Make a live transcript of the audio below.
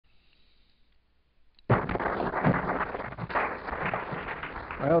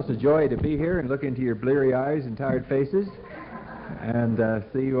Well, it's a joy to be here and look into your bleary eyes and tired faces and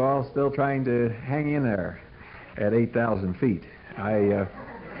see you all still trying to hang in there at 8,000 feet.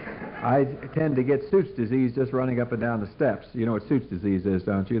 I tend to get Suits disease just running up and down the steps. You know what Suits disease is,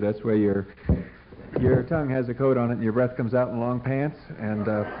 don't you? That's where your tongue has a coat on it and your breath comes out in long pants. And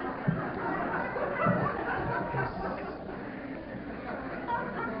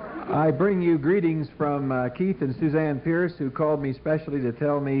I bring you greetings from Keith and Suzanne Pierce, who called me specially to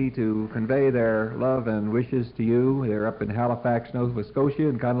tell me to convey their love and wishes to you. They're up in Halifax, Nova Scotia,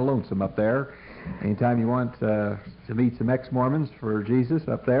 and kind of lonesome up there. Anytime you want to meet some ex-Mormons for Jesus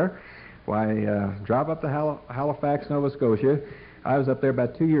up there, why, drop up to Halifax, Nova Scotia. I was up there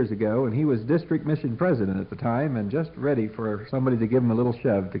about 2 years ago, and he was district mission president at the time and just ready for somebody to give him a little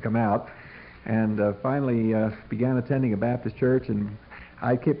shove to come out. And finally began attending a Baptist church, and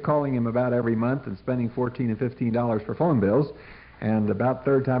I kept calling him about every month and spending $14 and $15 for phone bills. And about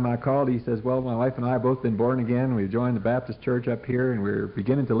the third time I called, he says, well, my wife and I have both been born again. We've joined the Baptist church up here, and we're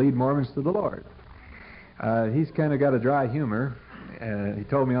beginning to lead Mormons to the Lord. He's kind of got a dry humor. He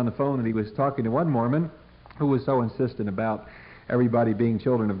told me on the phone that he was talking to one Mormon who was so insistent about everybody being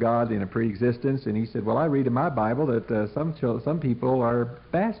children of God in a pre-existence. And he said, well, I read in my Bible that some people are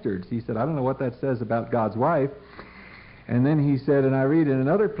bastards. He said, I don't know what that says about God's wife. And then he said, and I read in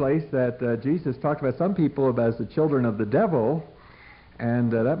another place that Jesus talked about some people as the children of the devil,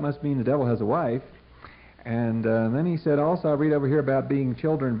 and that must mean the devil has a wife. And then he said, also I read over here about being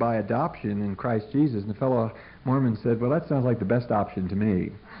children by adoption in Christ Jesus. And the fellow Mormon said, well, that sounds like the best option to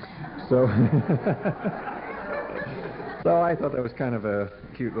me. So, so I thought that was kind of a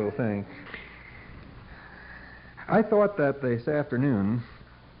cute little thing. I thought that this afternoon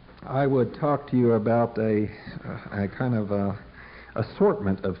I would talk to you about a kind of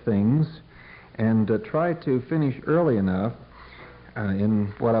assortment of things and try to finish early enough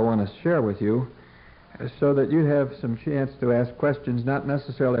in what I want to share with you so that you have some chance to ask questions, not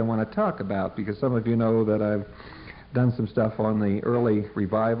necessarily I want to talk about, because some of you know that I've done some stuff on the early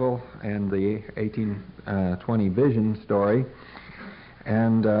revival and the 1820 vision story,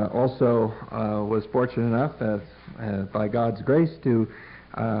 and also was fortunate enough by God's grace to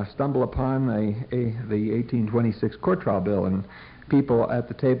stumble upon the 1826 court trial bill, and people at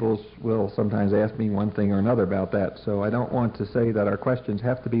the tables will sometimes ask me one thing or another about that, so I don't want to say that our questions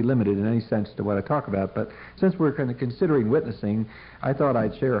have to be limited in any sense to what I talk about, but since we're kind of considering witnessing, I thought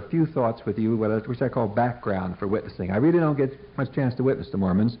I'd share a few thoughts with you, which I call background for witnessing. I really don't get much chance to witness to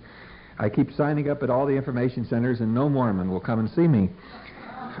Mormons. I keep signing up at all the information centers, and no Mormon will come and see me.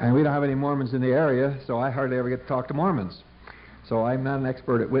 And we don't have any Mormons in the area, so I hardly ever get to talk to Mormons. So I'm not an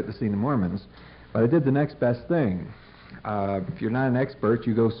expert at witnessing the Mormons, but I did the next best thing. If you're not an expert,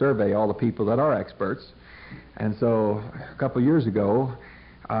 you go survey all the people that are experts. And so a couple years ago,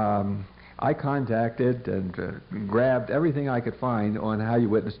 I contacted and grabbed everything I could find on how you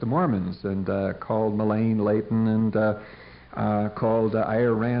witness to Mormons, and called Mullane Layton and called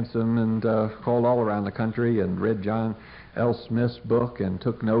Ira Ransom and called all around the country and read John L. Smith's book and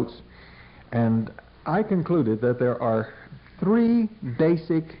took notes. And I concluded that there are 3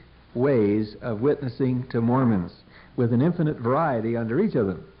 basic ways of witnessing to Mormons, with an infinite variety under each of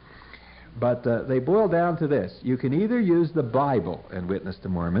them. But they boil down to this. You can either use the Bible and witness to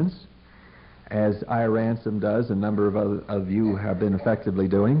Mormons, as Ira Ransom does, a number of you have been effectively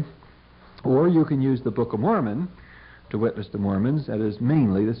doing, or you can use the Book of Mormon to witness to Mormons. That is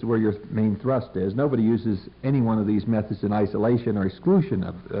mainly, this is where your main thrust is. Nobody uses any one of these methods in isolation or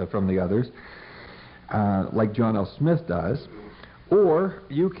exclusion from the others, like John L. Smith does. Or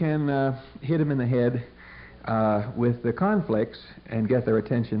you can hit them in the head with the conflicts and get their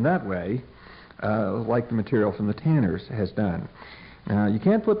attention that way, like the material from the Tanners has done. Now, you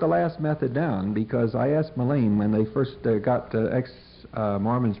can't put the last method down, because I asked Mullane when they first got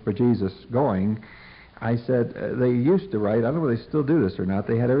ex-Mormons for Jesus going, I said, they used to write, I don't know if they still do this or not,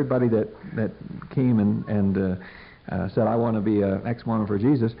 they had everybody that came and said, I want to be an ex-Mormon for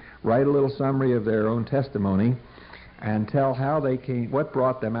Jesus, write a little summary of their own testimony and tell how they came, what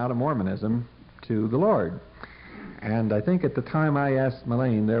brought them out of Mormonism to the Lord. And I think at the time I asked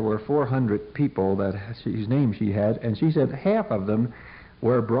Mullane, there were 400 people whose name she had, and she said half of them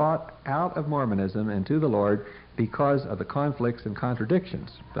were brought out of Mormonism and to the Lord because of the conflicts and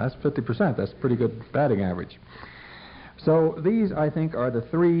contradictions. That's 50%. That's a pretty good batting average. So these, I think, are the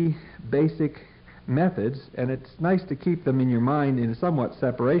 3 basic methods, and it's nice to keep them in your mind in somewhat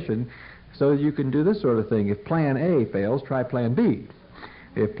separation so that you can do this sort of thing. If plan A fails, try plan B.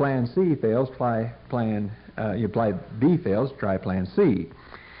 If plan C fails, try plan B fails, try plan C.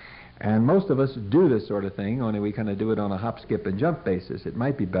 And most of us do this sort of thing, only we kind of do it on a hop, skip, and jump basis. It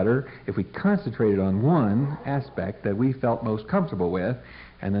might be better if we concentrated on one aspect that we felt most comfortable with,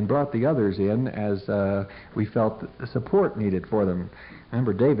 and then brought the others in as we felt the support needed for them.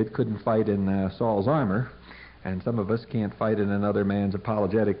 Remember, David couldn't fight in Saul's armor, and some of us can't fight in another man's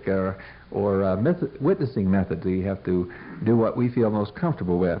apologetic or witnessing methods. We have to do what we feel most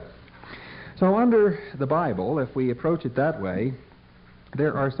comfortable with. So under the Bible, if we approach it that way,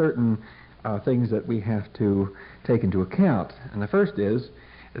 there are certain things that we have to take into account. And the first is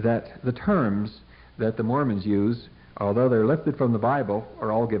that the terms that the Mormons use, although they're lifted from the Bible, are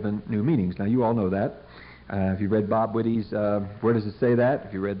all given new meanings. Now, you all know that. If you read Bob Whitty's Where Does It Say That?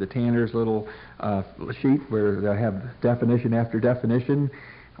 If you read the Tanner's little sheet where they have definition after definition,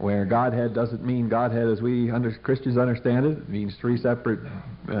 where Godhead doesn't mean Godhead as we Christians understand it. It means three separate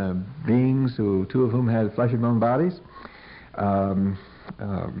beings, two of whom had flesh and bone bodies.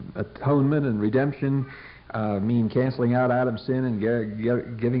 Atonement and redemption mean canceling out Adam's sin and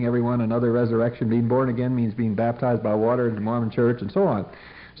giving everyone another resurrection. Being born again means being baptized by water in the Mormon church, and so on.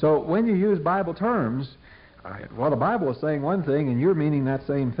 So when you use Bible terms, while the Bible is saying one thing and you're meaning that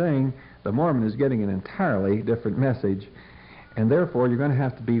same thing, the Mormon is getting an entirely different message, and therefore you're going to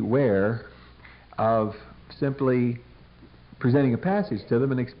have to be aware of simply presenting a passage to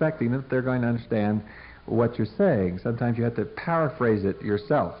them and expecting that they're going to understand what you're saying. Sometimes you have to paraphrase it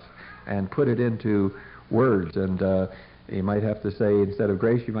yourself and put it into words, and you might have to say, instead of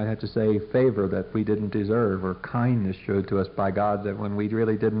grace, you might have to say favor that we didn't deserve, or kindness showed to us by God that when we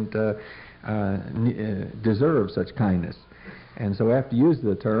really didn't deserve such kindness. And so after you use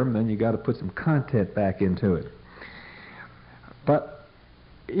the term, then you got to put some content back into it. But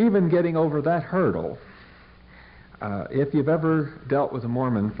even getting over that hurdle, if you've ever dealt with a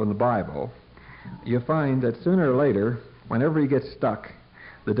Mormon from the Bible, you find that sooner or later, whenever you get stuck,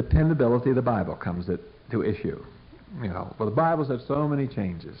 the dependability of the Bible comes to issue. You know, well, the Bibles have so many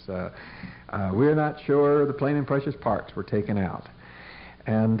changes. We're not sure the plain and precious parts were taken out.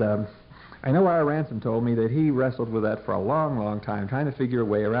 And I know Ira Ransom told me that he wrestled with that for a long, long time, trying to figure a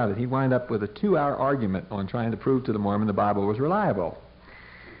way around it. He wound up with a 2-hour argument on trying to prove to the Mormon the Bible was reliable.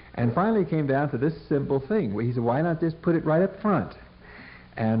 And finally it came down to this simple thing. He said, why not just put it right up front?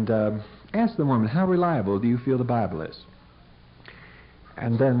 And ask the Mormon, how reliable do you feel the Bible is?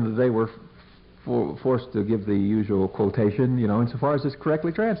 And then they were forced to give the usual quotation, insofar as it's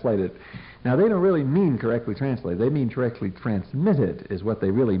correctly translated. Now, they don't really mean correctly translated. They mean correctly transmitted is what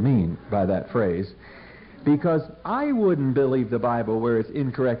they really mean by that phrase. Because I wouldn't believe the Bible where it's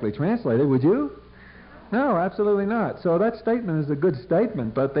incorrectly translated, would you? No, absolutely not. So that statement is a good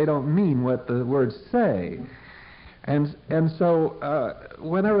statement, but they don't mean what the words say. And so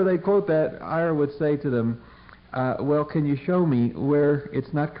whenever they quote that, Ira would say to them, well, can you show me where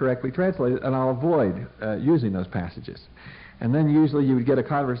it's not correctly translated, and I'll avoid using those passages. And then usually you would get a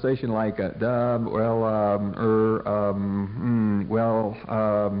conversation like, let's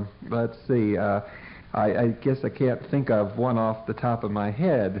see, I guess I can't think of one off the top of my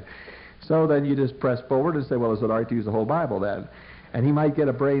head. So then you just press forward and say, well, is it all right to use the whole Bible then? And he might get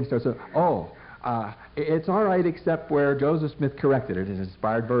a brain start saying, it's all right except where Joseph Smith corrected it in his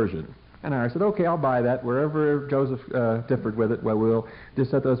inspired version. And I said, okay, I'll buy that. Wherever Joseph differed with it, well, we'll just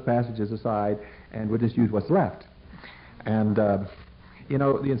set those passages aside and we'll just use what's left. And, the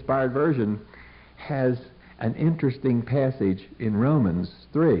inspired version has an interesting passage in Romans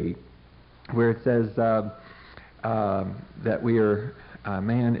 3 where it says that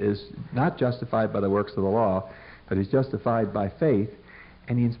man is not justified by the works of the law, but is justified by faith.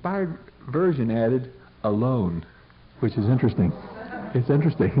 And the inspired version added alone, which is interesting. It's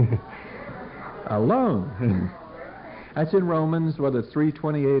interesting. Alone. That's in Romans, whether it's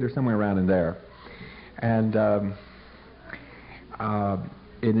 3:28 or somewhere around in there. And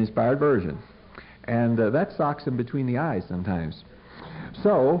in the inspired version. And that socks him between the eyes sometimes.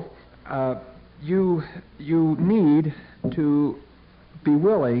 So you need to be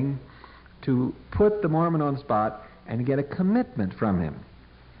willing to put the Mormon on the spot and get a commitment from him.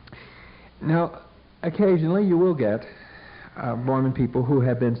 Now, occasionally you will get Mormon people who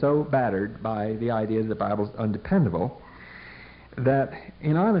have been so battered by the idea that the Bible is undependable that,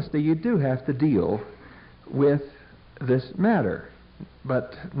 in honesty, you do have to deal with this matter,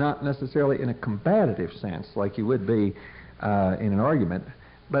 but not necessarily in a combative sense like you would be in an argument,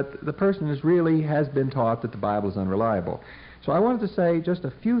 but the person has been taught that the Bible is unreliable. So I wanted to say just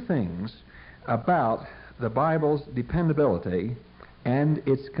a few things about the Bible's dependability and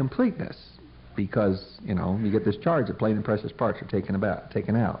its completeness, because, you get this charge that plain and precious parts are taken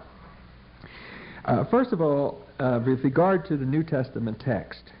out. First of all, with regard to the New Testament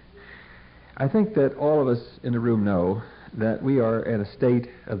text, I think that all of us in the room know that we are at a state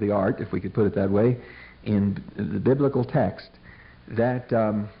of the art, if we could put it that way, in the biblical text, that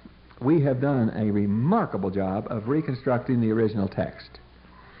we have done a remarkable job of reconstructing the original text.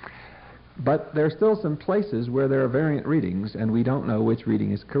 But there are still some places where there are variant readings, and we don't know which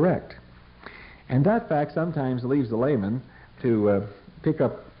reading is correct. And that fact sometimes leaves the layman to pick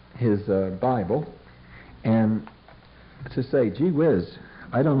up his Bible and to say, gee whiz,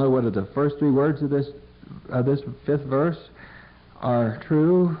 I don't know whether the first three words of this fifth verse are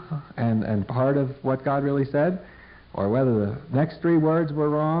true and part of what God really said, or whether the next three words were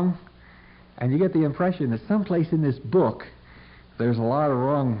wrong. And you get the impression that someplace in this book there's a lot of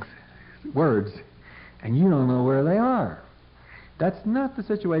wrong words, and you don't know where they are. That's not the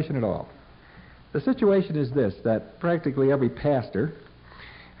situation at all. The situation is this, that practically every pastor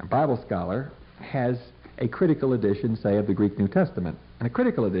and Bible scholar has a critical edition, say, of the Greek New Testament. And a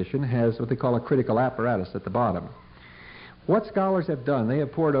critical edition has what they call a critical apparatus at the bottom. What scholars have done, they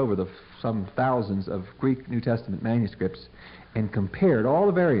have pored over some thousands of Greek New Testament manuscripts and compared all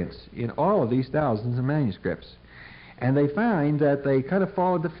the variants in all of these thousands of manuscripts. And they find that they kind of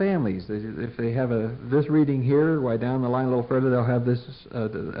fall into families. If they have this reading here, right down the line a little further, they'll have this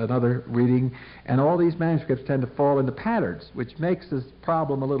another reading. And all these manuscripts tend to fall into patterns, which makes this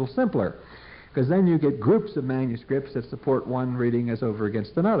problem a little simpler, because then you get groups of manuscripts that support one reading as over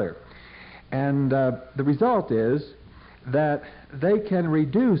against another. And the result is that they can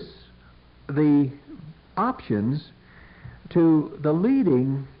reduce the options to the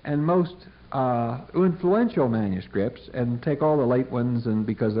leading and most influential manuscripts and take all the late ones, and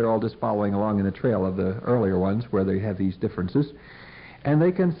because they're all just following along in the trail of the earlier ones where they have these differences, and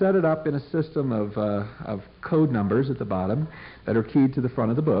they can set it up in a system of code numbers at the bottom that are keyed to the front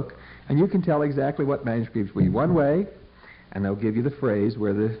of the book, and you can tell exactly what manuscripts read one way, and they'll give you the phrase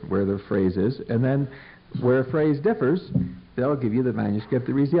where the phrase is, and then where a phrase differs, they'll give you the manuscript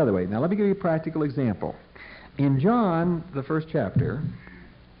that reads the other way. Now let me give you a practical example. In John, the first chapter,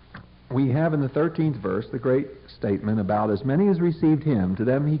 we have in the 13th verse the great statement about as many as received him, to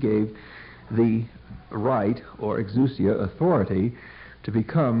them he gave the right, or exousia, authority, to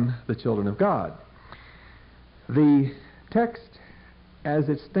become the children of God. The text as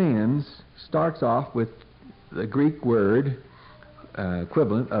it stands starts off with the Greek word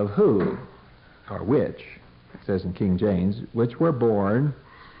equivalent of who, or which. It says in King James, which were born,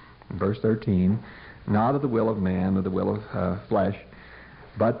 in verse 13, not of the will of man or the will of flesh,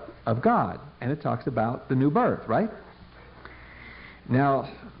 but of God. And it talks about the new birth, right? Now,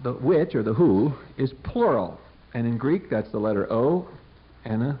 the which, or the who, is plural. And in Greek, that's the letter O,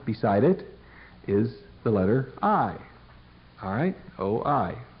 and beside it is the letter I. All right?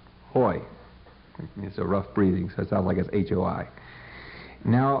 O-I. Hoi. It's a rough breathing, so it sounds like it's H-O-I.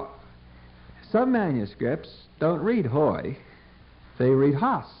 Now, some manuscripts don't read hoi, they read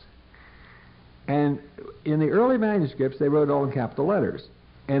hos. And in the early manuscripts, they wrote all in capital letters.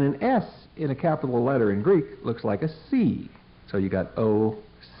 And an S in a capital letter in Greek looks like a C. So you got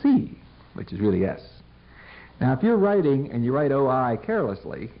O-C, which is really S. Now, if you're writing and you write O-I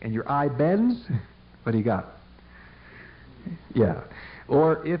carelessly and your I bends, what do you got? Yeah.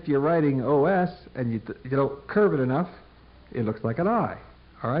 Or if you're writing O-S and you don't curve it enough, it looks like an I.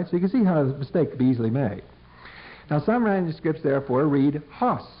 All right? So you can see how the mistake could be easily made. Now, some manuscripts, therefore, read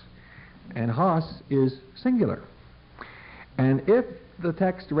hos. And hos is singular. And if the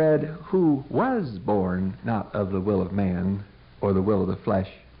text read, who was born not of the will of man or the will of the flesh,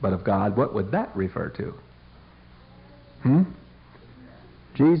 but of God, what would that refer to?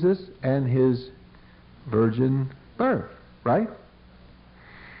 Jesus and his virgin birth, right?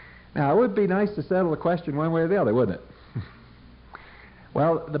 Now, it would be nice to settle the question one way or the other, wouldn't it?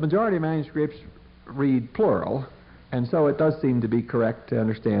 Well, the majority of manuscripts read plural, and so it does seem to be correct to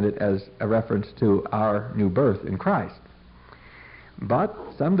understand it as a reference to our new birth in Christ. But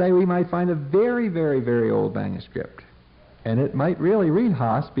someday we might find a very, very, very old manuscript, and it might really read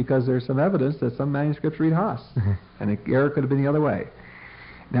hos because there's some evidence that some manuscripts read hos, and the error could have been the other way.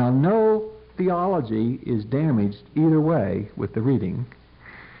 Now, no theology is damaged either way with the reading,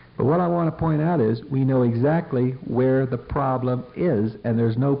 but what I want to point out is we know exactly where the problem is, and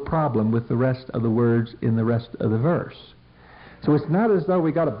there's no problem with the rest of the words in the rest of the verse. So it's not as though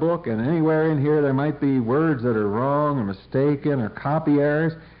we got a book and anywhere in here there might be words that are wrong or mistaken or copy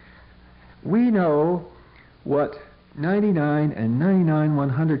errors. We know what 99 and 99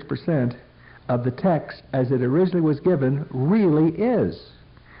 100% of the text as it originally was given really is,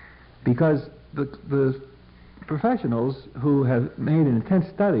 because the professionals who have made an intense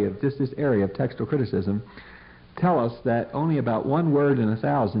study of just this area of textual criticism tell us that only about 1 word in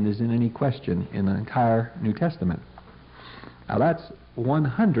 1,000 is in any question in the entire New Testament. Now that's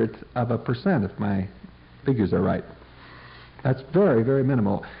 0.01% if my figures are right. That's very, very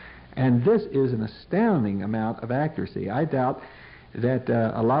minimal. And this is an astounding amount of accuracy. I doubt that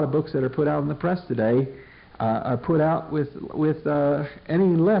a lot of books that are put out in the press today are put out with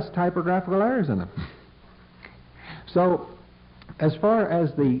any less typographical errors in them. So, as far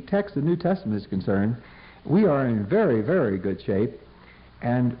as the text of the New Testament is concerned, we are in very, very good shape,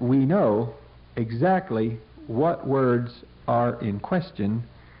 and we know exactly what words are in question,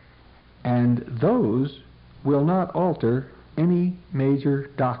 and those will not alter any major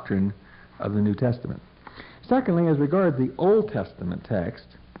doctrine of the New Testament. Secondly, as regards the Old Testament text,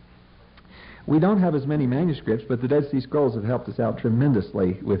 we don't have as many manuscripts, but the Dead Sea Scrolls have helped us out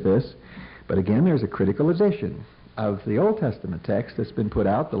tremendously with this. But again, there's a critical edition of the Old Testament text that's been put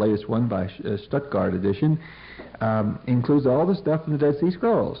out. The latest one by Stuttgart edition includes all the stuff in the Dead Sea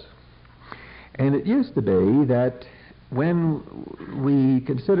Scrolls. And it used to be that when we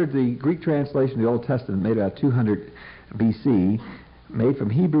considered the Greek translation of the Old Testament made about 200 BC, made from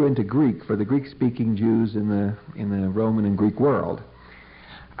Hebrew into Greek for the Greek-speaking Jews in the Roman and Greek world,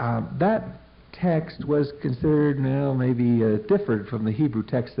 that text was considered maybe different from the Hebrew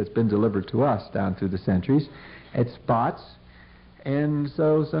text that's been delivered to us down through the centuries. It spots, and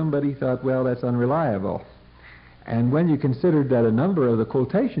so somebody thought, well, that's unreliable. And when you considered that a number of the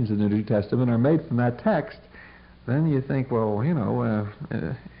quotations in the New Testament are made from that text, then you think, well,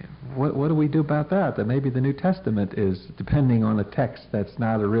 what do we do about that? That maybe the New Testament is depending on a text that's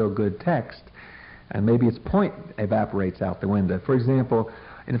not a real good text, and maybe its point evaporates out the window. For example,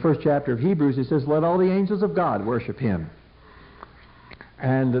 in the first chapter of Hebrews, it says, let all the angels of God worship him.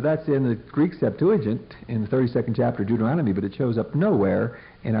 And that's in the Greek Septuagint in the 32nd chapter of Deuteronomy, but it shows up nowhere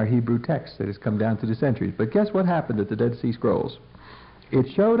in our Hebrew text that has come down through the centuries. But guess what happened at the Dead Sea Scrolls? It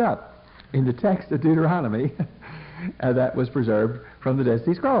showed up in the text of Deuteronomy that was preserved from the Dead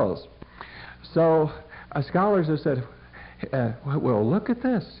Sea Scrolls. So scholars have said, well, look at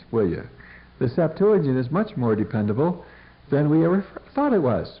this, will you? The Septuagint is much more dependable than we ever thought it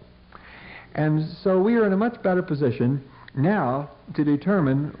was. And so we are in a much better position now to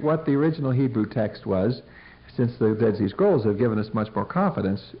determine what the original Hebrew text was, since the Dead Sea Scrolls have given us much more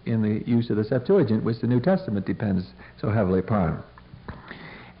confidence in the use of the Septuagint, which the New Testament depends so heavily upon.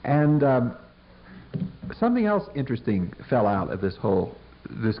 And something else interesting fell out of this whole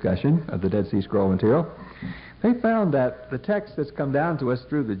discussion of the Dead Sea Scroll material. They found that the text that's come down to us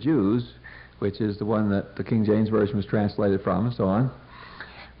through the Jews, which is the one that the King James Version was translated from and so on,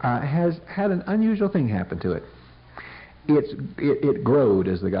 has had an unusual thing happen to it. It growed,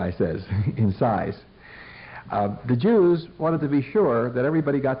 as the guy says, in size. The Jews wanted to be sure that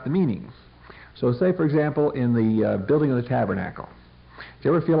everybody got the meaning. So say, for example, in the building of the tabernacle. Do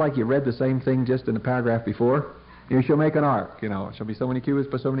you ever feel like you read the same thing just in a paragraph before? You shall make an ark, it shall be so many cubits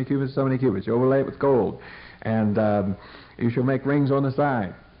by so many cubits, so many cubits. You overlay it with gold. And you shall make rings on the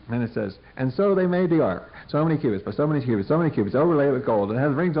side. And then it says, and so they made the ark. So many cubits by so many cubits, so many cubits, overlay it with gold. And it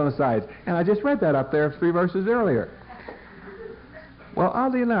has rings on the sides. And I just read that up there 3 verses earlier. Well,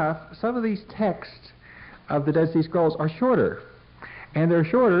 oddly enough, some of these texts of the Dead Sea Scrolls are shorter. And they're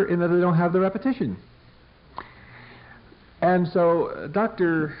shorter in that they don't have the repetition. And so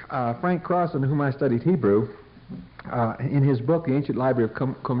Dr. Frank Cross, on whom I studied Hebrew, in his book, The Ancient Library of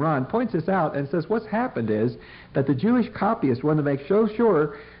Qumran, points this out and says what's happened is that the Jewish copyists wanted to make so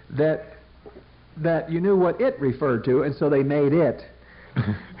sure that you knew what it referred to, and so they made it,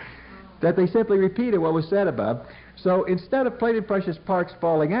 that they simply repeated what was said above. So instead of plain and precious parts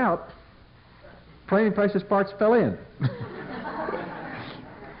falling out, plain and precious parts fell in.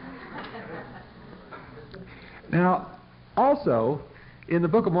 Now, also, in the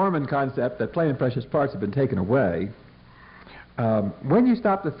Book of Mormon concept that plain and precious parts have been taken away, when you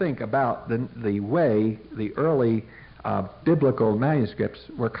stop to think about the way the early biblical manuscripts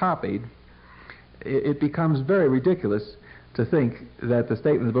were copied, it becomes very ridiculous to think that the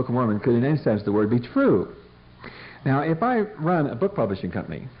statement of the Book of Mormon could in any sense of the word be true. Now, if I run a book publishing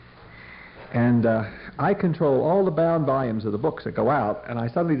company and I control all the bound volumes of the books that go out, and I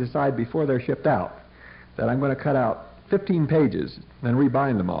suddenly decide before they're shipped out that I'm going to cut out 15 pages and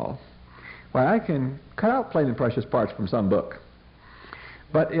rebind them all, well, I can cut out plain and precious parts from some book.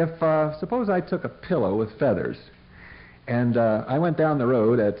 But if, suppose I took a pillow with feathers and I went down the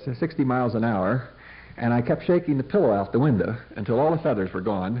road at 60 miles an hour and I kept shaking the pillow out the window until all the feathers were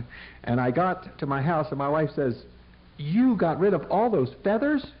gone, and I got to my house and my wife says, "You got rid of all those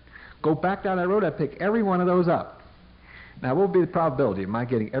feathers? Go back down that road and pick every one of those up." Now, what would be the probability of my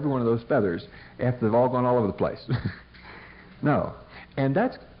getting every one of those feathers after they've all gone all over the place? No. And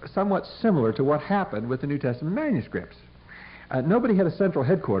that's somewhat similar to what happened with the New Testament manuscripts. Nobody had a central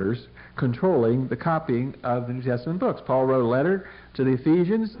headquarters controlling the copying of the New Testament books. Paul wrote a letter to the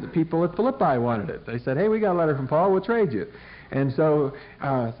Ephesians. The people at Philippi wanted it. They said, hey, we got a letter from Paul, we'll trade you. And so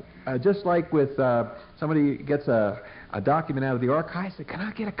just like with somebody gets a document out of the archives, say, can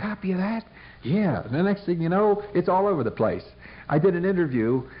I get a copy of that? Yeah. And the next thing you know, it's all over the place. I did an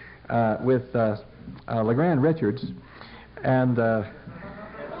interview with LeGrand Richards, and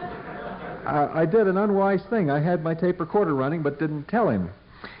I did an unwise thing. I had my tape recorder running but didn't tell him.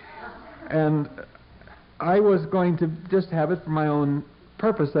 And I was going to just have it for my own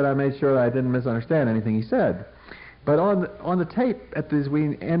purpose, that I made sure that I didn't misunderstand anything he said. But on the tape, as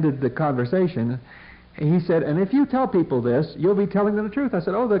we ended the conversation, he said, and if you tell people this, you'll be telling them the truth. I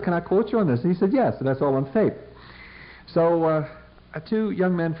said, oh, can I quote you on this? And he said, yes, and that's all on tape. So two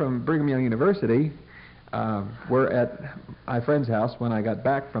young men from Brigham Young University were at my friend's house when I got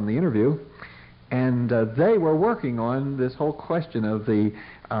back from the interview, and they were working on this whole question of the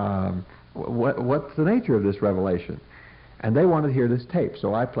what's the nature of this revelation. And they wanted to hear this tape,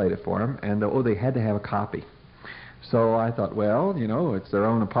 so I played it for them, and they had to have a copy. So I thought, well, you know, it's their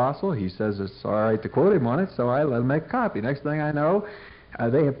own apostle. He says it's all right to quote him on it, so I let them make a copy. Next thing I know,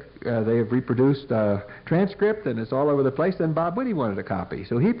 they have reproduced a transcript, and it's all over the place. Then Bob Whitty wanted a copy,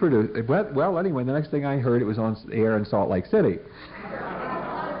 so he produced it. Well, anyway, the next thing I heard, it was on air in Salt Lake City.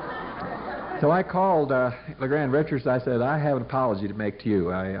 So I called LeGrand Richards. I said, I have an apology to make to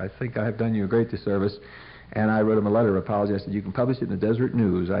you. I think I have done you a great disservice. And I wrote him a letter of apology. I said, you can publish it in the Desert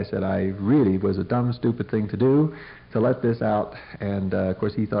News. I said, I really was a dumb, stupid thing to do, to let this out. And, of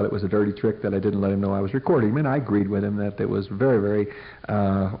course, he thought it was a dirty trick that I didn't let him know I was recording him. And I agreed with him that it was very, very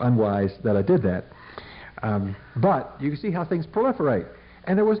unwise that I did that. But you can see how things proliferate.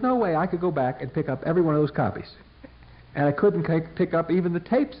 And there was no way I could go back and pick up every one of those copies. And I couldn't pick up even the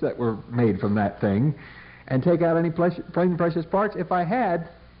tapes that were made from that thing and take out any plain and precious parts. If I had,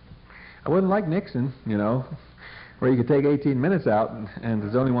 I wouldn't like Nixon, you know, where you could take 18 minutes out and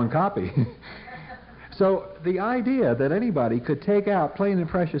there's only one copy. So the idea that anybody could take out plain and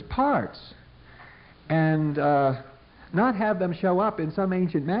precious parts and not have them show up in some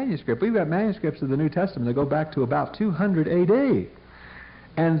ancient manuscript. We've got manuscripts of the New Testament that go back to about 200 A.D.,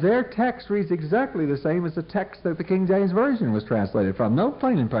 and their text reads exactly the same as the text that the King James Version was translated from. No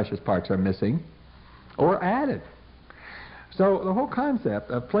plain and precious parts are missing or added. So the whole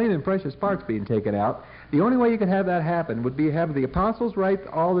concept of plain and precious parts being taken out, the only way you could have that happen would be have the apostles write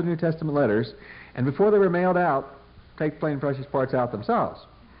all the New Testament letters, and before they were mailed out, take plain and precious parts out themselves.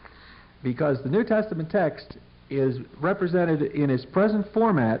 Because the New Testament text is represented in its present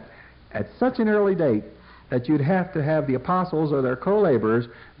format at such an early date that you'd have to have the apostles or their co-laborers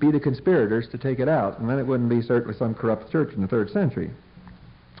be the conspirators to take it out, and then it wouldn't be certainly some corrupt church in the 3rd century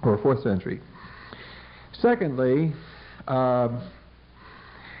or 4th century. Secondly, the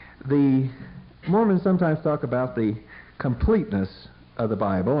Mormons sometimes talk about the completeness of the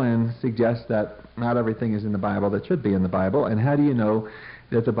Bible and suggest that not everything is in the Bible that should be in the Bible, and how do you know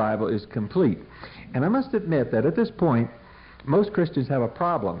that the Bible is complete? And I must admit that at this point, most Christians have a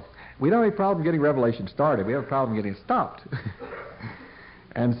problem. We don't have a problem getting Revelation started. We have a problem getting it stopped.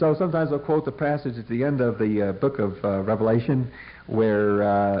 And so sometimes they'll quote the passage at the end of the book of Revelation where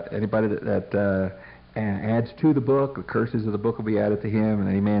anybody that adds to the book, the curses of the book will be added to him, and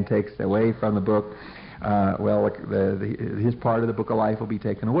any man takes away from the book, his part of the book of life will be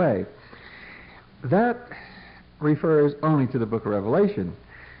taken away. That refers only to the book of Revelation.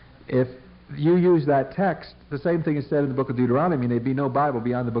 If you use that text, the same thing is said in the book of Deuteronomy, and there'd be no Bible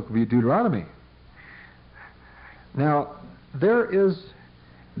beyond the book of Deuteronomy. Now, there is,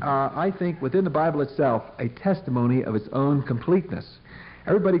 I think, within the Bible itself, a testimony of its own completeness.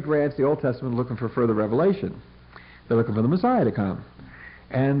 Everybody grants the Old Testament looking for further revelation. They're looking for the Messiah to come.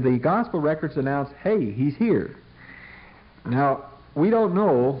 And the gospel records announce, hey, he's here. Now, we don't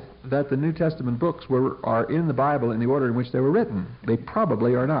know that the New Testament books are in the Bible in the order in which they were written. They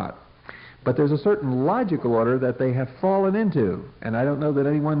probably are not. But there's a certain logical order that they have fallen into, and I don't know that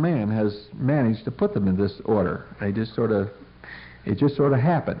any one man has managed to put them in this order. It just sort of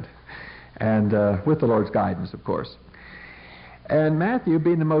happened, and with the Lord's guidance, of course. And Matthew,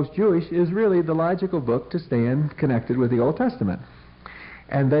 being the most Jewish, is really the logical book to stand connected with the Old Testament.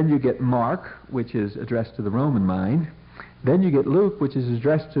 And then you get Mark, which is addressed to the Roman mind. Then you get Luke, which is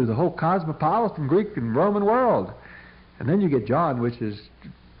addressed to the whole cosmopolitan Greek and Roman world. And then you get John, which is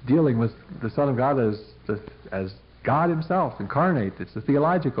dealing with the Son of God as God himself incarnate. It's the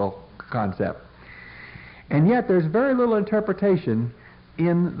theological concept. And yet there's very little interpretation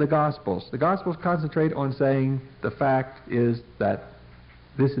in the Gospels. The Gospels concentrate on saying the fact is that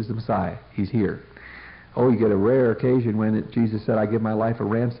this is the Messiah. He's here. Oh, you get a rare occasion when Jesus said, I give my life a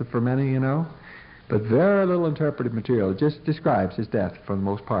ransom for many, you know. But very little interpretive material. It just describes his death for the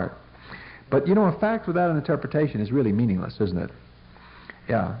most part. But, you know, a fact without an interpretation is really meaningless, isn't it?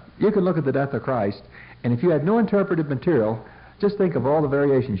 Yeah. You can look at the death of Christ, and if you had no interpretive material, just think of all the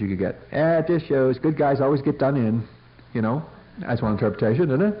variations you could get. It just shows good guys always get done in, you know. That's one interpretation,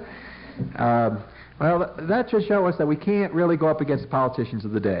 isn't it? Well, that should show us that we can't really go up against the politicians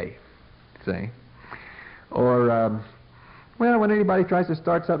of the day, see? Or, well, when anybody tries to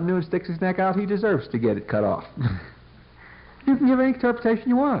start something new and sticks his neck out, he deserves to get it cut off. You can give any interpretation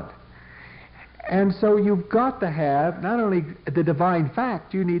you want. And so you've got to have not only the divine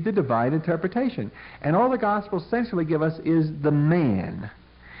fact, you need the divine interpretation. And all the Gospels essentially give us is the man.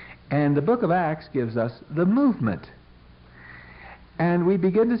 And the book of Acts gives us the movement. And we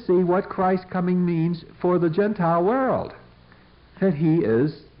begin to see what Christ's coming means for the Gentile world. That he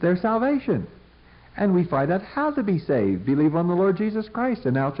is their salvation. And we find out how to be saved. Believe on the Lord Jesus Christ,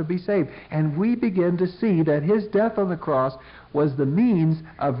 and thou shalt be saved. And we begin to see that his death on the cross was the means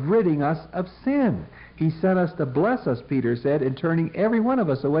of ridding us of sin. He sent us to bless us, Peter said, in turning every one of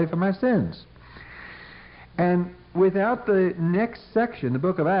us away from our sins. And without the next section, the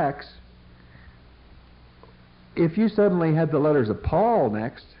book of Acts, if you suddenly had the letters of Paul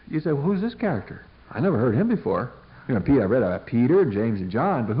next, you say, well, who's this character? I never heard him before. You know, Peter, I read about Peter and James and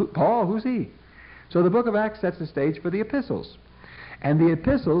John, but Paul, who's he? So the book of Acts sets the stage for the epistles. And the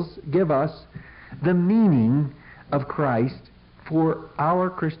epistles give us the meaning of Christ for our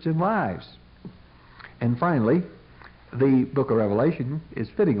Christian lives. And finally, the book of Revelation is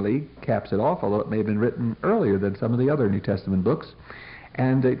fittingly caps it off, although it may have been written earlier than some of the other New Testament books,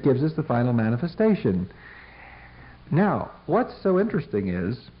 and it gives us the final manifestation. Now, what's so interesting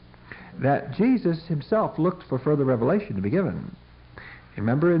is that Jesus himself looked for further revelation to be given.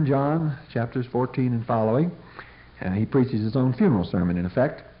 Remember in John chapters 14 and following, he preaches his own funeral sermon, in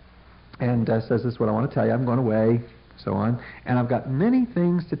effect, and says, this is what I want to tell you. I'm going away, so on, and I've got many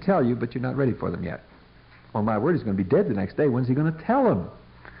things to tell you, but you're not ready for them yet. Well, my word, he's going to be dead the next day. When's he going to tell them?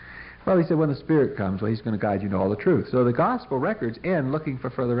 Well, he said, when the Spirit comes, well, he's going to guide you to all the truth. So the gospel records end looking for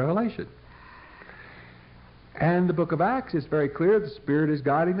further revelation. And the book of Acts is very clear. The Spirit is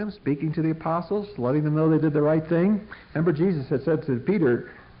guiding them, speaking to the apostles, letting them know they did the right thing. Remember, Jesus had said to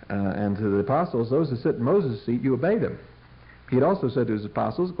Peter and to the apostles, those who sit in Moses' seat, you obey them. He had also said to his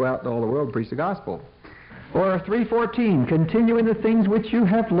apostles, go out into all the world and preach the gospel. Or 3:14, continue in the things which you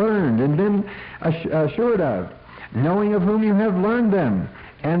have learned and been assured of, knowing of whom you have learned them,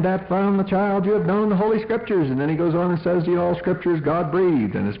 and that from the child you have known the Holy Scriptures. And then he goes on and says, you know, all Scripture is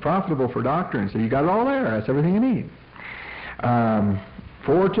God-breathed and is profitable for doctrine. So you got it all there. That's everything you need.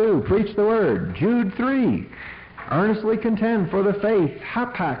 4:2, preach the word. Jude 3, earnestly contend for the faith.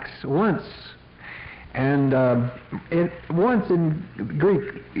 Hapax, once. And once in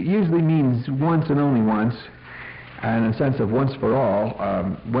Greek usually means once and only once, and in a sense of once for all.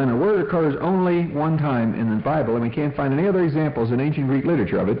 When a word occurs only one time in the Bible, and we can't find any other examples in ancient Greek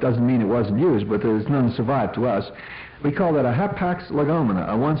literature of it, doesn't mean it wasn't used, but there's none survived to us. We call that a hapax legomena,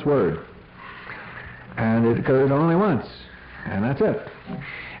 a once word. And it occurred only once, and that's it.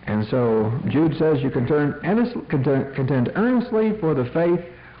 And so Jude says you contend earnestly for the faith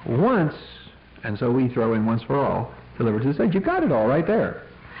once, and so we throw in once for all, delivered to the saints. You got it all right there.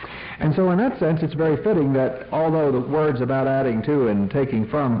 And so in that sense, it's very fitting that although the words about adding to and taking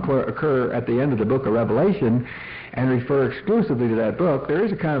from occur at the end of the book of Revelation and refer exclusively to that book, there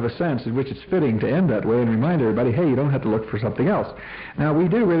is a kind of a sense in which it's fitting to end that way and remind everybody, hey, you don't have to look for something else. Now, we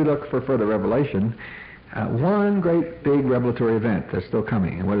do really look for further revelation. One great big revelatory event that's still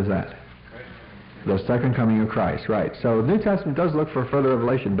coming, and what is that? The second coming of Christ, right. So the New Testament does look for further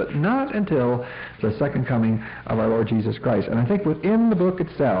revelation, but not until the second coming of our Lord Jesus Christ. And I think within the book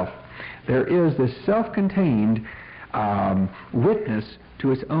itself, there is this self-contained witness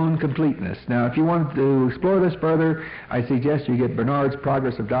to its own completeness. Now, if you want to explore this further, I suggest you get Bernard's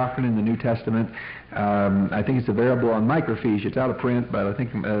Progress of Doctrine in the New Testament. I think it's available on microfiche. It's out of print, but I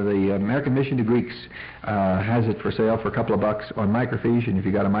think the American Mission to Greeks has it for sale for a couple of bucks on microfiche, and if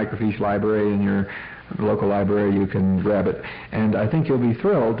you've got a microfiche library in your local library, you can grab it. And I think you'll be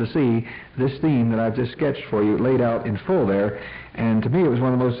thrilled to see this theme that I've just sketched for you laid out in full there. And to me, it was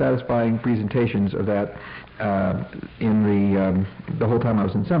one of the most satisfying presentations of that in the whole time I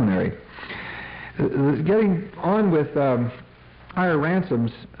was in seminary. Getting on with Ira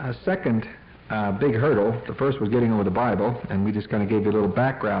Ransom's second big hurdle. The first was getting over the Bible, and we just kind of gave you a little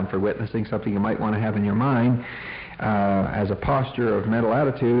background for witnessing, something you might want to have in your mind as a posture of mental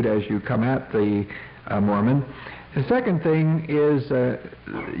attitude as you come at the Mormon. The second thing is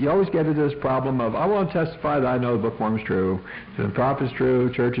you always get into this problem of, I want to testify that I know the Book of Mormon is true, the prophet is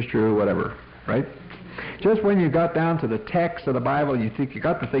true, church is true, whatever, right? Just when you got down to the text of the Bible, you think you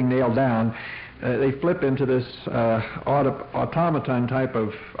got the thing nailed down, they flip into this automaton type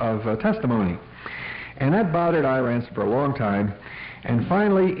of testimony. And that bothered Ira Ransom for a long time. And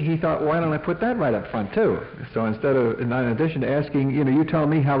finally, he thought, why don't I put that right up front, too? So instead of, in addition to asking, you tell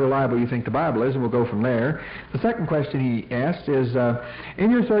me how reliable you think the Bible is, and we'll go from there. The second question he asked is, in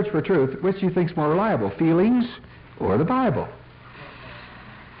your search for truth, which do you think is more reliable, feelings or the Bible?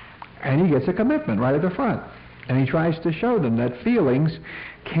 And he gets a commitment right at the front. And he tries to show them that feelings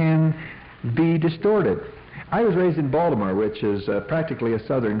can be distorted. I was raised in Baltimore, which is practically a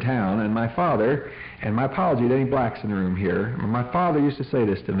southern town, and my father, and my apology to any blacks in the room here, my father used to say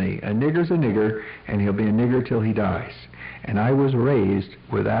this to me, a nigger's a nigger, and he'll be a nigger till he dies. And I was raised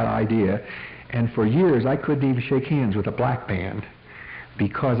with that idea, and for years I couldn't even shake hands with a black man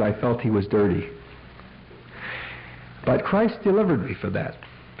because I felt he was dirty. But Christ delivered me from that.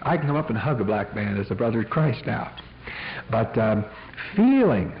 I can come up and hug a black man as a brother in Christ now. But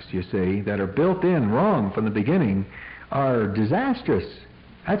feelings, you see, that are built in wrong from the beginning are disastrous.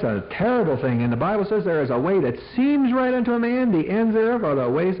 That's a terrible thing. And the Bible says there is a way that seems right unto a man, the ends thereof are the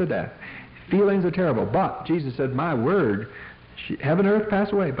ways of death. Feelings are terrible. But Jesus said, my word, heaven and earth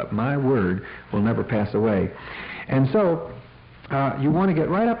pass away, but my word will never pass away. And so you want to get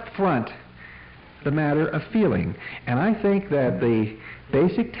right up front the matter of feeling. And I think that the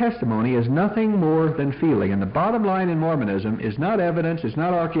basic testimony is nothing more than feeling. And the bottom line in Mormonism is not evidence, it's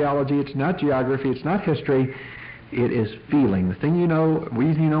not archaeology, it's not geography, it's not history, it is feeling. The thing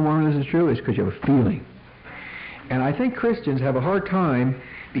reason you know Mormonism is true is because you have a feeling. And I think Christians have a hard time,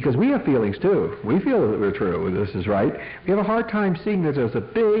 because we have feelings too. We feel that we're true, this is right. We have a hard time seeing that there's a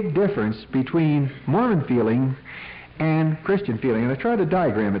big difference between Mormon feeling and Christian feeling. And I try to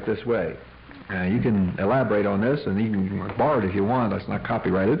diagram it this way. You can elaborate on this, and you can borrow it if you want. That's not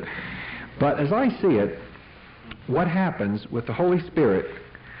copyrighted. But as I see it, what happens with the Holy Spirit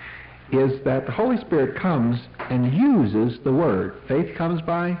is that the Holy Spirit comes and uses the Word. Faith comes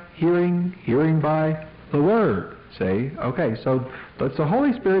by hearing, hearing by the Word. See? Okay, so it's the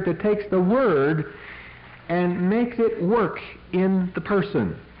Holy Spirit that takes the Word and makes it work in the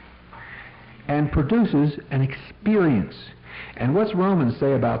person and produces an experience. And what's Romans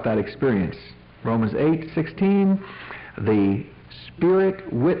say about that experience? Romans 8:16, the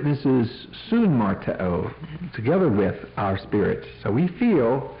Spirit witnesses sun marteo, together with our spirits. So we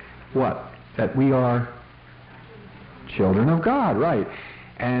feel what? That we are children of God, right?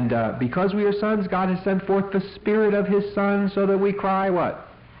 And because we are sons, God has sent forth the Spirit of His Son so that we cry what?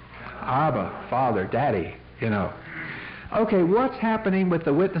 Abba, Father, Daddy, Okay, what's happening with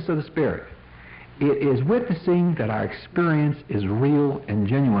the witness of the Spirit? It is witnessing that our experience is real and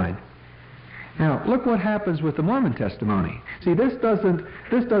genuine. Now, look what happens with the Mormon testimony. See, this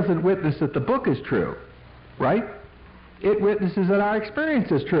doesn't witness that the book is true, right? It witnesses that our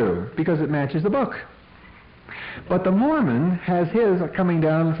experience is true because it matches the book. But the Mormon has his coming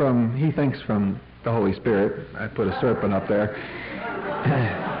down from, he thinks, from the Holy Spirit. I put a serpent up there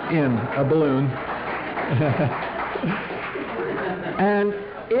in a balloon. And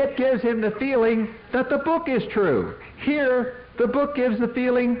it gives him the feeling that the book is true. Here, the book gives the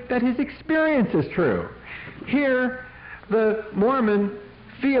feeling that his experience is true. Here, the Mormon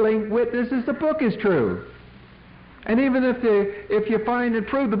feeling witnesses the book is true. And even if you find and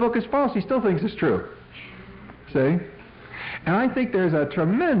prove the book is false, he still thinks it's true. See? And I think there's a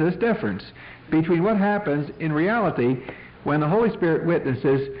tremendous difference between what happens in reality when the Holy Spirit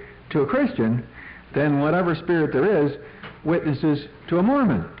witnesses to a Christian than whatever spirit there is witnesses to a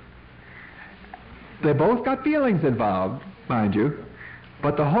Mormon. They both got feelings involved, mind you,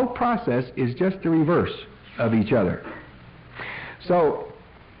 but the whole process is just the reverse of each other. So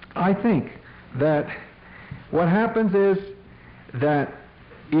I think that what happens is that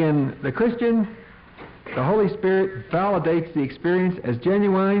in the Christian, the Holy Spirit validates the experience as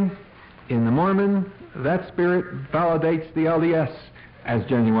genuine. In the Mormon, that Spirit validates the LDS as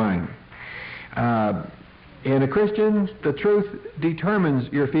genuine. In a Christian, the truth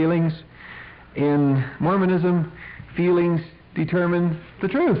determines your feelings. In Mormonism, feelings determine the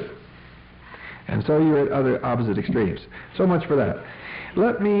truth. And so you're at other opposite extremes. So much for that.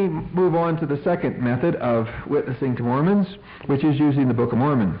 Let me move on to the second method of witnessing to Mormons, which is using the Book of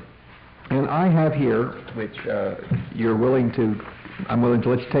Mormon. And I have here, which you're willing to I'm willing to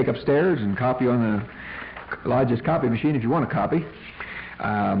let you take upstairs and copy on the Elijah's copy machine if you want a copy.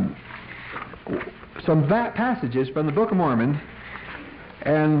 Some passages from the Book of Mormon,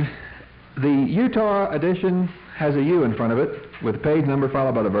 and the Utah edition has a U in front of it with a page number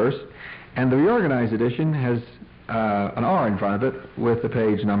followed by the verse, and the reorganized edition has an R in front of it with the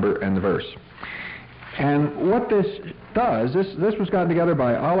page number and the verse. And what this does, this was gotten together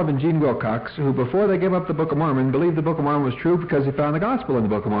by Olive and Gene Wilcox, who before they gave up the Book of Mormon believed the Book of Mormon was true because they found the gospel in the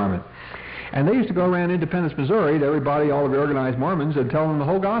Book of Mormon. And they used to go around Independence, Missouri to everybody, all of the organized Mormons, and tell them the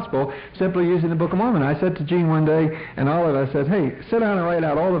whole gospel simply using the Book of Mormon. I said to Gene one day, and Olive, I said, hey, sit down and write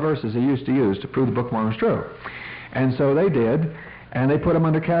out all the verses they used to use to prove the Book of Mormon was true. And so they did, and they put them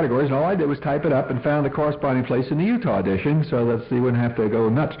under categories, and all I did was type it up and found the corresponding place in the Utah edition so that you wouldn't have to go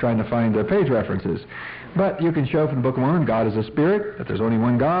nuts trying to find page references. But you can show from the Book of Mormon God is a spirit, that there's only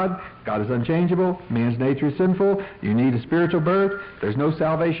one God, God is unchangeable, man's nature is sinful, you need a spiritual birth, there's no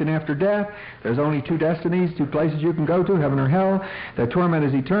salvation after death, there's only two destinies, two places you can go to, heaven or hell, that torment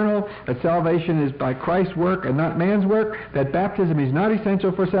is eternal, that salvation is by Christ's work and not man's work, that baptism is not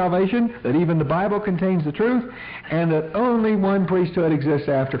essential for salvation, that even the Bible contains the truth, and that only one priesthood exists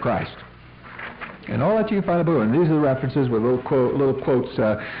after Christ. And all that you can find in the book. And these are the references with little quotes,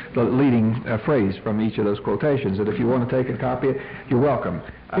 the leading phrase from each of those quotations. And if you want to take and copy it, you're welcome.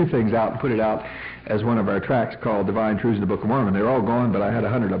 I do things out and put it out as one of our tracts called Divine Truths in the Book of Mormon. They're all gone, but I had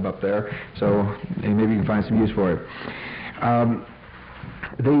 100 of them up there, so maybe you can find some use for it.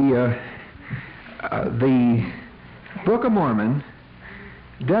 The Book of Mormon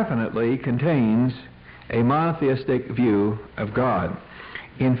definitely contains a monotheistic view of God.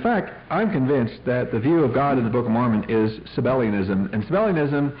 In fact, I'm convinced that the view of God in the Book of Mormon is Sabellianism, and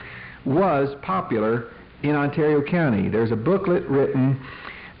Sabellianism was popular in Ontario County. There's a booklet written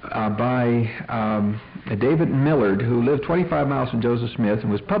by David Millard, who lived 25 miles from Joseph Smith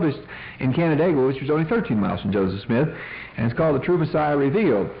and was published in Canandaigua, which was only 13 miles from Joseph Smith, and it's called The True Messiah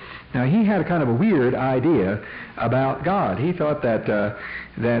Revealed. Now, he had a kind of a weird idea about God. He thought that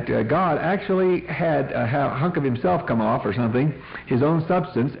God actually had a hunk of himself come off or something, his own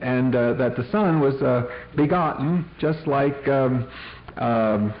substance, and that the Son was begotten just like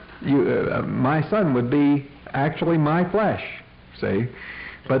my Son would be actually my flesh, see,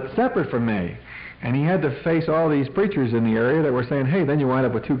 but separate from me. And he had to face all these preachers in the area that were saying, hey, then you wind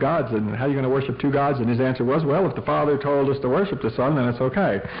up with two gods, and how are you going to worship two gods? And his answer was, well, if the Father told us to worship the Son, then it's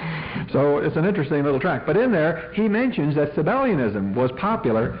okay. So it's an interesting little tract. But in there, he mentions that Sabellianism was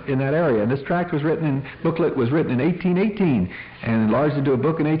popular in that area. And this tract was written booklet was written in 1818 and enlarged into a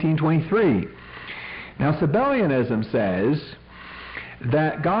book in 1823. Now, Sabellianism says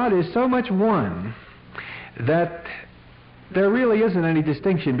that God is so much one that there really isn't any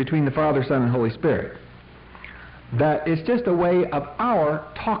distinction between the Father, Son, and Holy Spirit. That it's just a way of our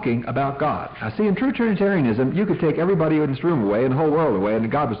talking about God. Now, see, in true Trinitarianism, you could take everybody in this room away and the whole world away,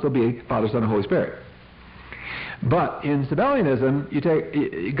 and God would still be Father, Son, and Holy Spirit. But in Sabellianism, you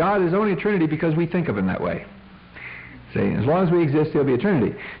take God is only a Trinity because we think of Him that way. See, as long as we exist, He'll be a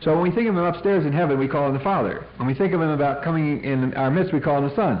Trinity. So when we think of Him upstairs in heaven, we call Him the Father. When we think of Him about coming in our midst, we call Him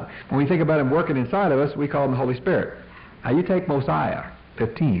the Son. When we think about Him working inside of us, we call Him the Holy Spirit. Now you take Mosiah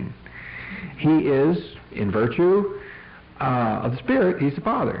 15. He is, in virtue of the Spirit, He's the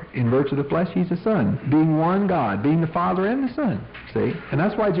Father. In virtue of the flesh, He's the Son. Being one God, being the Father and the Son. See? And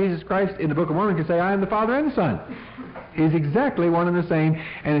that's why Jesus Christ in the Book of Mormon can say, I am the Father and the Son. He's exactly one and the same,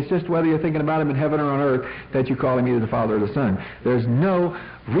 and it's just whether you're thinking about Him in heaven or on earth that you call Him either the Father or the Son. There's no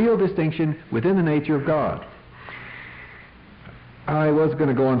real distinction within the nature of God. I was going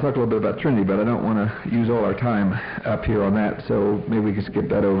to go on and talk a little bit about Trinity, but I don't want to use all our time up here on that, so maybe we can skip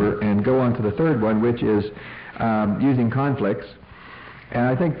that over and go on to the third one, which is using conflicts. And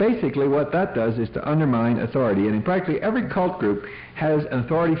I think basically what that does is to undermine authority. And in practically every cult group has an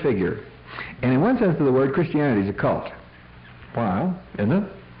authority figure. And in one sense of the word, Christianity is a cult. Wow, isn't it?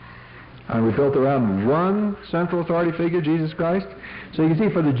 We're built around one central authority figure, Jesus Christ. So you can see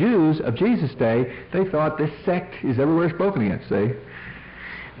for the Jews of Jesus' day, they thought this sect is everywhere spoken against, see?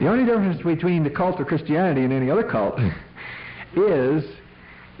 The only difference between the cult of Christianity and any other cult is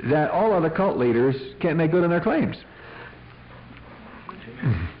that all other cult leaders can't make good on their claims.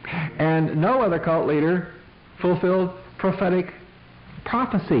 And no other cult leader fulfilled prophetic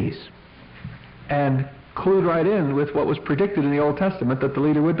prophecies and clued right in with what was predicted in the Old Testament that the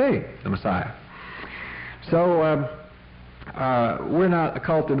leader would be, the Messiah. So we're not a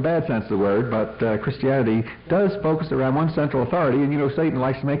cult in the bad sense of the word, but Christianity does focus around one central authority, and you know Satan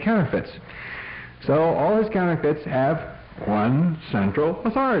likes to make counterfeits. So all his counterfeits have one central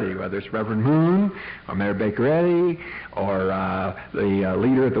authority, whether it's Reverend Moon or Mayor Baker Eddy or the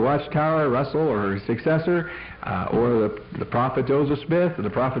leader at the Watchtower, Russell, or his successor, or the prophet Joseph Smith or the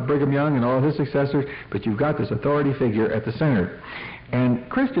prophet Brigham Young and all of his successors, but you've got this authority figure at the center. And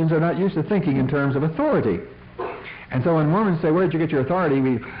Christians are not used to thinking in terms of authority. And so when Mormons say, where'd you get your authority,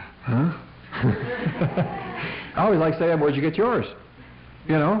 we, huh? I always like saying, where'd you get yours?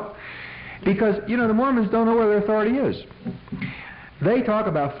 You know? Because, you know, the Mormons don't know where their authority is. They talk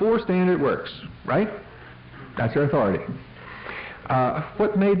about 4 standard works, right? That's their authority.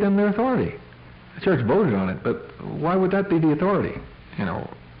 What made them their authority? The church voted on it, but why would that be the authority? You know,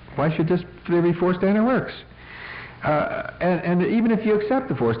 why should there be 4 standard works? And even if you accept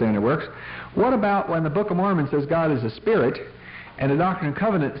the 4 standard works, what about when the Book of Mormon says God is a spirit, and the Doctrine and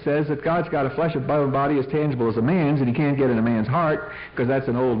Covenant says that God's got a flesh and blood and body as tangible as a man's, and he can't get in a man's heart, because that's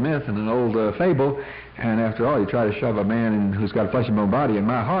an old myth and an old fable, and after all, you try to shove a man who's got a flesh and bone body in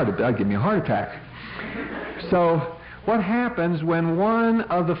my heart, that'd give me a heart attack. So, what happens when one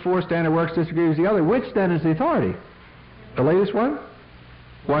of the 4 standard works disagrees with the other? Which then is the authority? The latest one?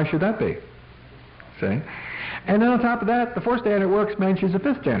 Why should that be? See? And then on top of that, the 4 standard works mentions the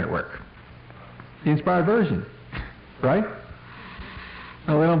 5th standard work, the inspired version, right?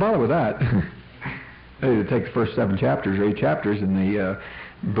 Well, they don't bother with that. They take the first 7 chapters or 8 chapters in the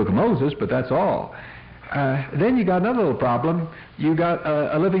Book of Moses, but that's all. Then you got another little problem. You got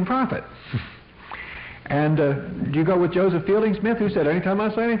a living prophet. And do you go with Joseph Fielding Smith, who said, anytime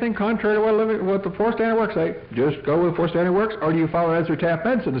I say anything contrary to what the 4 standard works say, just go with the 4 standard works? Or do you follow Ezra Taft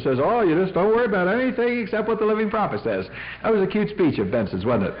Benson, who says, oh, you just don't worry about anything except what the living prophet says? That was a cute speech of Benson's,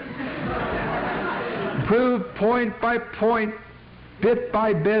 wasn't it? Prove point by point, bit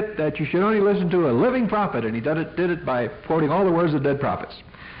by bit, that you should only listen to a living prophet, and he did it by quoting all the words of dead prophets.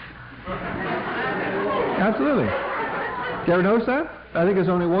 Absolutely. Did you ever notice that? I think there's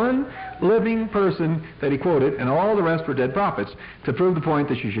only one living person that he quoted, and all the rest were dead prophets, to prove the point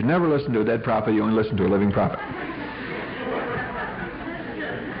that you should never listen to a dead prophet, you only listen to a living prophet.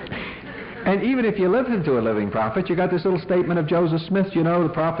 And even if you listen to a living prophet, you got this little statement of Joseph Smith, you know,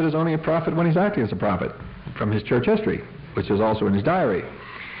 the prophet is only a prophet when he's acting as a prophet, from his church history, which is also in his diary.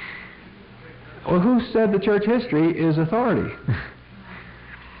 Well, who said the church history is authority?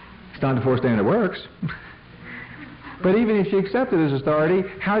 It's not the 4 standard works. But even if you accept it as authority,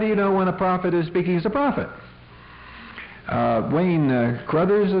 how do you know when a prophet is speaking as a prophet? Wayne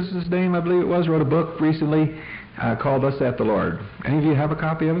Crothers is his name, I believe it was, wrote a book recently called Thus Saith the Lord. Any of you have a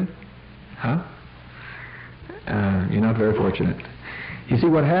copy of it? Huh? You're not very fortunate. You see,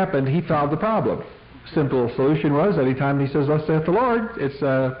 what happened, he solved the problem. Simple solution was, any time he says, Thus saith the Lord, it's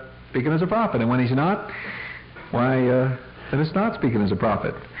speaking as a prophet. And when he's not, why, then it's not speaking as a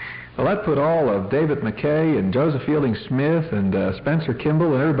prophet. Well, that put all of David McKay and Joseph Fielding Smith and Spencer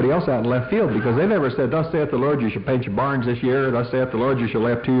Kimball and everybody else out in left field, because they never said, Thus saith the Lord, you shall paint your barns this year. Thus saith the Lord, you shall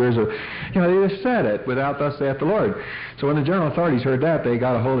have 2 years of... You know, they just said it without Thus saith the Lord. So when the general authorities heard that, they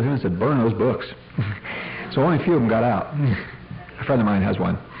got a hold of him and said, burn those books. So only a few of them got out. A friend of mine has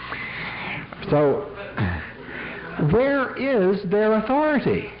one. So, where is their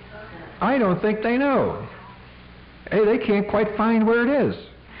authority? I don't think they know. Hey, they can't quite find where it is.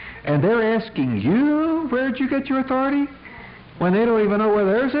 And they're asking you, where'd you get your authority? When they don't even know where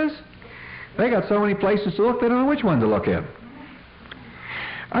theirs is? They got so many places to look, they don't know which one to look in.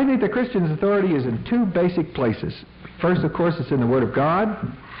 I think the Christian's authority is in 2 basic places. First, of course, it's in the Word of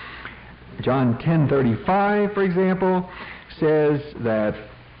God. John 10:35, for example, says that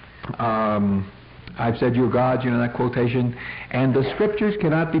I've said you're gods, you know that quotation, and the Scriptures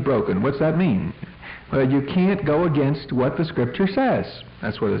cannot be broken. What's that mean? Well, you can't go against what the Scripture says.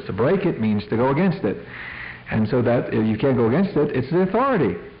 That's what it's to break it means, to go against it. And so that if you can't go against it, it's the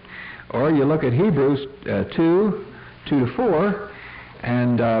authority. Or you look at Hebrews 2:2-4,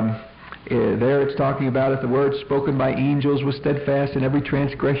 and there it's talking about if the word spoken by angels was steadfast and every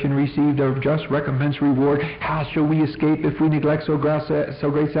transgression received a just recompense reward, how shall we escape if we neglect so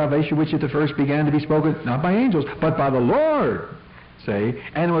great salvation which at the first began to be spoken, not by angels, but by the Lord, say,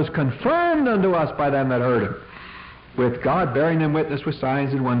 and was confirmed unto us by them that heard him, with God bearing them witness with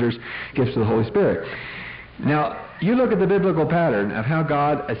signs and wonders, gifts of the Holy Spirit. Now, you look at the biblical pattern of how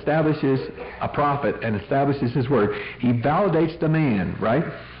God establishes a prophet and establishes his word. He validates the man, right?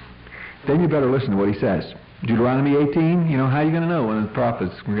 Then you better listen to what he says. Deuteronomy 18, you know, how are you going to know when the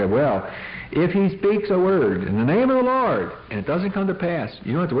prophet's going to go? Well, if he speaks a word in the name of the Lord and it doesn't come to pass,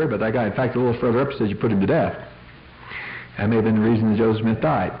 you don't have to worry about that guy. In fact, a little further up it says you put him to death. That may have been the reason that Joseph Smith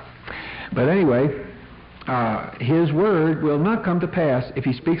died. But anyway, his word will not come to pass if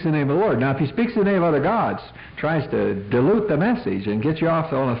he speaks in the name of the Lord. Now, if he speaks in the name of other gods, tries to dilute the message and get you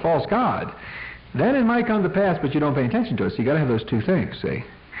off on a false god, then it might come to pass, but you don't pay attention to it. So you got to have those two things, see?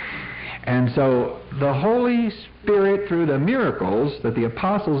 And so the Holy Spirit, through the miracles that the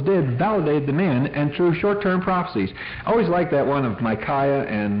apostles did, validated the men, and through short-term prophecies. I always like that one of Micaiah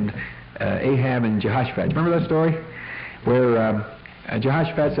and Ahab and Jehoshaphat. Remember that story? Where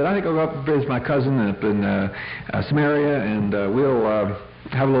Jehoshaphat said, I think I'll go up and visit my cousin up in Samaria, and we'll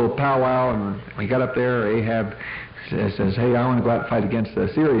have a little powwow. And when he got up there, Ahab says, hey, I want to go out and fight against the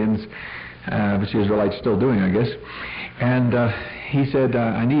Syrians, which the Israelites still doing, I guess. And he said,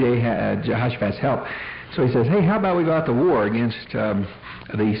 I need Jehoshaphat's help. So he says, hey, how about we go out to war against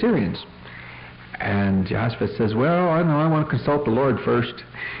the Syrians? And Jehoshaphat says, well, I don't know, I want to consult the Lord first.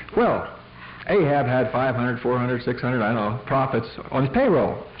 Well, Ahab had 500, 400, 600, I don't know, prophets on his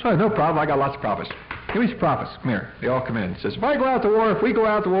payroll. So I said, no problem, I got lots of prophets. Give me some prophets. Come here. They all come in. He says, if I go out to war, if we go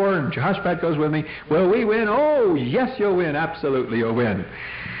out to war, and Jehoshaphat goes with me, will we win? Oh, yes, you'll win. Absolutely, you'll win.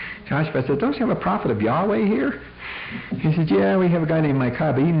 Jehoshaphat said, don't you have a prophet of Yahweh here? He said, yeah, we have a guy named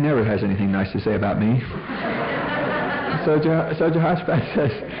Micaiah, but he never has anything nice to say about me. So Jehoshaphat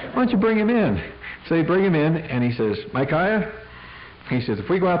says, why don't you bring him in? So they bring him in, and he says, Micaiah, he says, if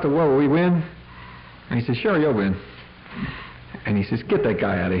we go out to war, will we win? And he says, sure, you'll win. And he says, get that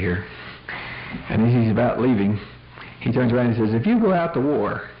guy out of here. And as he's about leaving, he turns around and says, if you go out to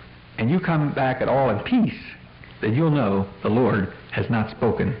war and you come back at all in peace, then you'll know the Lord has not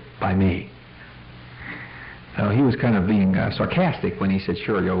spoken by me. Now, he was kind of being sarcastic when he said,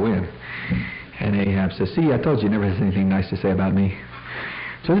 sure, you'll win. And Ahab says, see, I told you he never has anything nice to say about me.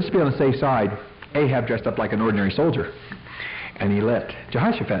 So just to be on the safe side, Ahab dressed up like an ordinary soldier. And he let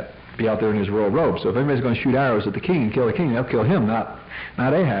Jehoshaphat be out there in his royal robe. So if anybody's going to shoot arrows at the king and kill the king, they'll kill him, not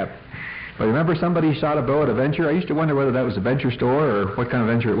Ahab. But remember, somebody shot a bow at a venture? I used to wonder whether that was a venture store or what kind of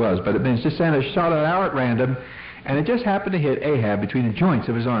venture it was. But it's just saying they shot an arrow at random, and it just happened to hit Ahab between the joints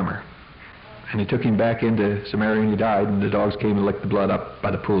of his armor. And he took him back into Samaria, and he died, and the dogs came and licked the blood up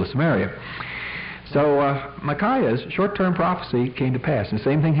by the pool of Samaria. So Micaiah's short-term prophecy came to pass. And the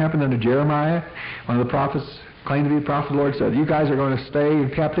same thing happened under Jeremiah. One of the prophets claimed to be the prophet of the Lord, said, you guys are going to stay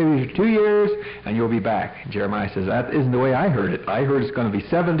in captivity for 2 years, and you'll be back. And Jeremiah says, that isn't the way I heard it. I heard it's going to be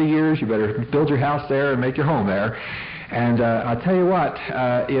 70 years. You better build your house there and make your home there. And I'll tell you what,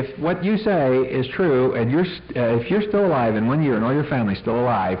 if what you say is true, and if you're still alive in 1 year and all your family's still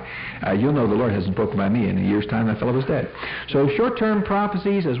alive, you'll know the Lord hasn't spoken by me. In a year's time, that fellow was dead. So short-term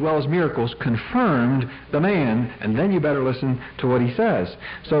prophecies as well as miracles confirmed the man, and then you better listen to what he says.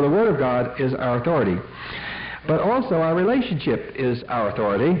 So the Word of God is our authority. But also our relationship is our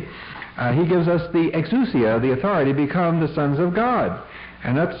authority. He gives us the exousia, the authority to become the sons of God.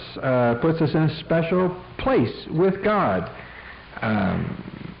 And that puts us in a special place with God.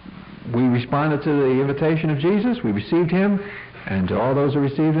 We responded to the invitation of Jesus. We received Him. And to all those who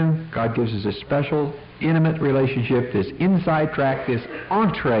received Him, God gives us a special, intimate relationship, this inside track, this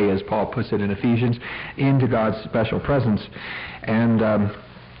entree, as Paul puts it in Ephesians, into God's special presence. And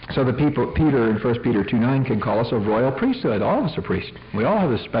so the Peter in 1 Peter 2:9 can call us a royal priesthood. All of us are priests. We all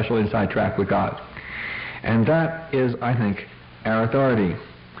have this special inside track with God. And that is, I think, our authority.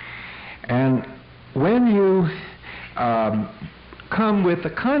 And when you come with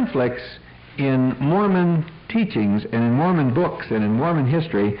the conflicts in Mormon teachings and in Mormon books and in Mormon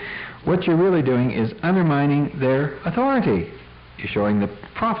history, what you're really doing is undermining their authority. You're showing the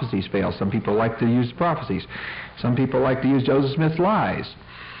prophecies fail. Some people like to use prophecies. Some people like to use Joseph Smith's lies.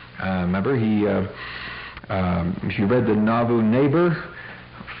 Remember, if you read the Nauvoo Neighbor,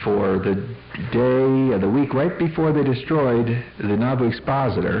 for the day of the week right before they destroyed the Nauvoo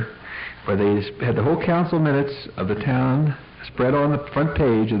Expositor, where they had the whole council minutes of the town spread on the front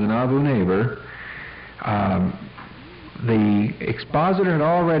page of the Nauvoo Neighbor, the Expositor had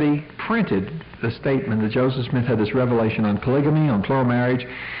already printed the statement that Joseph Smith had this revelation on polygamy, on plural marriage,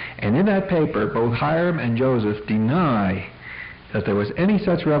 and in that paper both Hiram and Joseph deny that there was any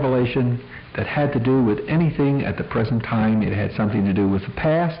such revelation that had to do with anything at the present time. It had something to do with the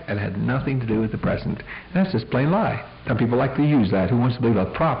past and had nothing to do with the present. And that's just plain lie. Some people like to use that. Who wants to believe a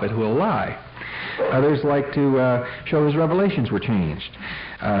prophet who will lie? Others like to show his revelations were changed.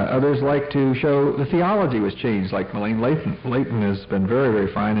 Others like to show the theology was changed, like Malane Layton has been very,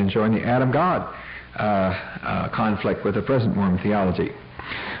 very fine in showing the Adam-God conflict with the present Mormon theology.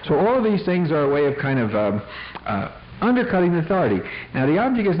 So all of these things are a way of kind of undercutting the authority. Now, the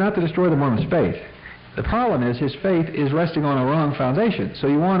object is not to destroy the Mormon's faith. The problem is his faith is resting on a wrong foundation. So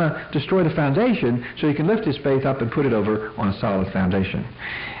you want to destroy the foundation so you can lift his faith up and put it over on a solid foundation.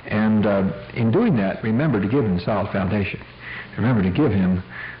 And in doing that, remember to give him the solid foundation. Remember to give him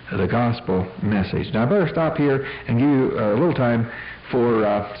the gospel message. Now I better stop here and give you a little time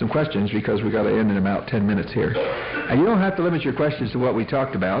for some questions, because we've got to end in about 10 minutes here. You don't have to limit your questions to what we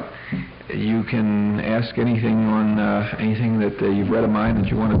talked about. You can ask anything on anything that you've read of mine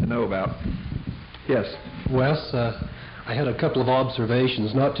that you wanted to know about. Yes? Wes, I had a couple of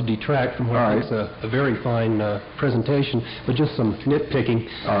observations, not to detract from what I think is a very fine presentation, but just some nitpicking.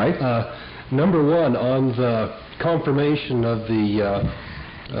 All right. Number one, on the confirmation of the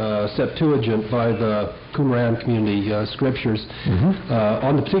Septuagint by the Qumran community scriptures,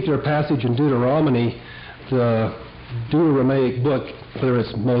 on the particular passage in Deuteronomy, the Deuteronomic book, whether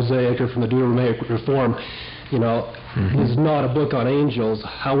it's Mosaic or from the Deuteronomic Reform, is not a book on angels.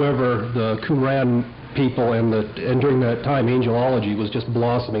 However, the Qumran people and during that time, angelology was just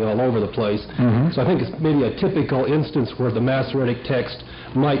blossoming all over the place. So I think it's maybe a typical instance where the Masoretic text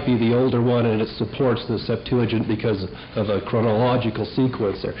might be the older one, and it supports the Septuagint because of a chronological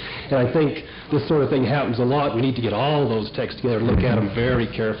sequence there. And I think this sort of thing happens a lot. We need to get all those texts together and look at them very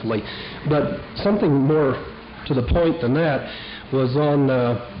carefully. But something more to the point than that was on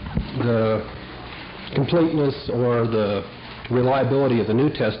the completeness or the reliability of the New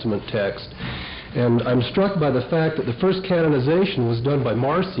Testament text. And I'm struck by the fact that the first canonization was done by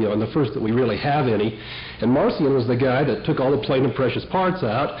Marcion, the first that we really have any. And Marcion was the guy that took all the plain and precious parts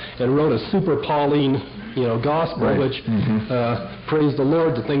out and wrote a super Pauline, gospel, which, praise the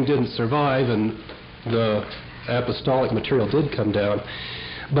Lord, the thing didn't survive and the apostolic material did come down.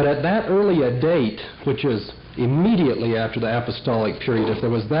 But at that early a date, which is immediately after the apostolic period, if there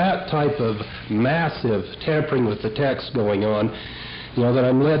was that type of massive tampering with the text going on, that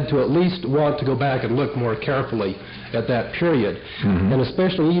I'm led to at least want to go back and look more carefully at that period. And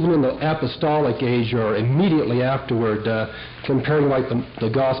especially even in the apostolic age or immediately afterward, comparing like the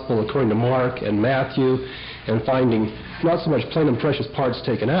gospel according to Mark and Matthew, and finding not so much plain and precious parts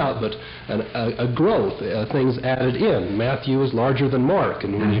taken out, but a growth, things added in. Matthew is larger than Mark,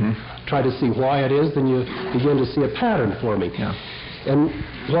 and when you try to see why it is, then you begin to see a pattern forming. And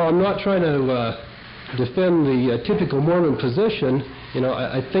while I'm not trying to defend the typical Mormon position,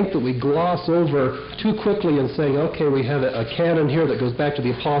 I think that we gloss over too quickly in saying, okay, we have a canon here that goes back to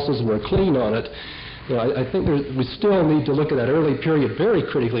the apostles and we're clean on it. I think we still need to look at that early period very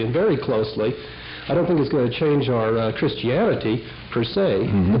critically and very closely. I don't think it's going to change our Christianity per se,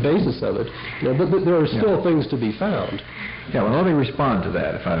 the basis of it. But there are still things to be found. Yeah, well, let me respond to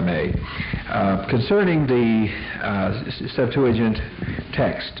that, if I may. Concerning the Septuagint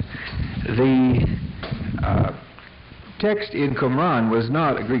text, the text in Qumran was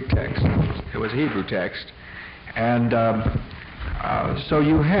not a Greek text. It was a Hebrew text. And so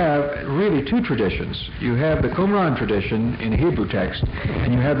you have really two traditions. You have the Qumran tradition in the Hebrew text,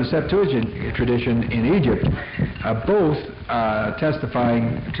 and you have the Septuagint tradition in Egypt, both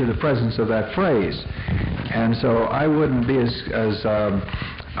testifying to the presence of that phrase. And so I wouldn't be as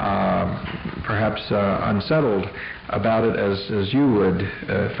perhaps unsettled about it as you would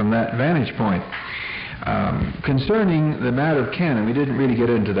from that vantage point. Concerning the matter of canon, we didn't really get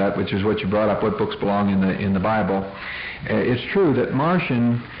into that, which is what you brought up, what books belong in the Bible. It's true that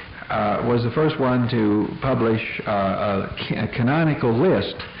Marcion was the first one to publish a canonical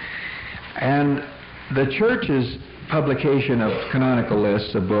list, and the Church's publication of canonical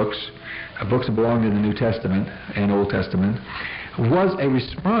lists of books that belonged in the New Testament and Old Testament, was a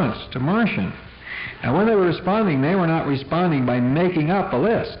response to Marcion. Now, when they were responding, they were not responding by making up a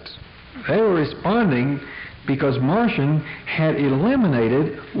list. They were responding because Marcion had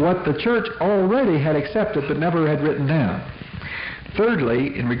eliminated what the Church already had accepted but never had written down.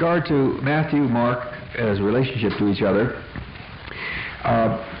 Thirdly, in regard to Matthew, Mark, as a relationship to each other,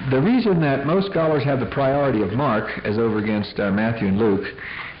 the reason that most scholars have the priority of Mark as over against Matthew and Luke,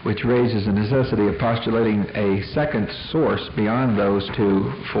 which raises the necessity of postulating a second source beyond those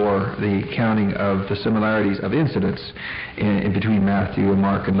two for the counting of the similarities of incidents in between Matthew and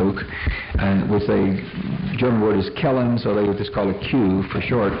Mark and Luke, and which the German word is Kellen, so they would just call it Q for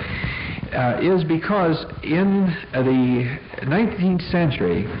short, is because in the 19th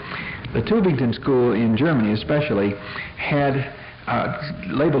century, the Tübingen school in Germany especially had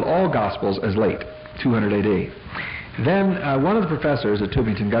labeled all Gospels as late, 200 AD. Then one of the professors at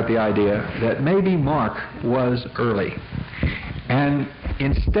Tübingen got the idea that maybe Mark was early. And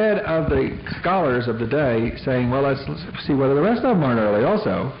instead of the scholars of the day saying, well, let's see whether the rest of them aren't early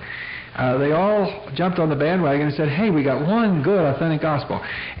also, they all jumped on the bandwagon and said, hey, we got one good authentic gospel.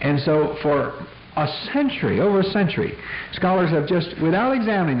 And so for a century, over a century, scholars have just, without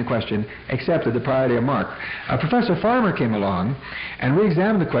examining the question, accepted the priority of Mark. Professor Farmer came along and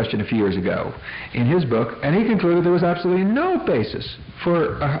re-examined the question a few years ago in his book, and he concluded there was absolutely no basis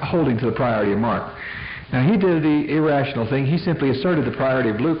for holding to the priority of Mark. Now, he did the irrational thing. He simply asserted the priority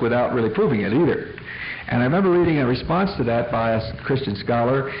of Luke without really proving it either. And I remember reading a response to that by a Christian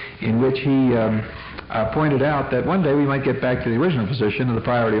scholar in which he pointed out that one day we might get back to the original position of the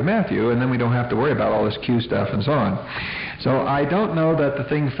priority of Matthew, and then we don't have to worry about all this Q stuff and so on. So I don't know that the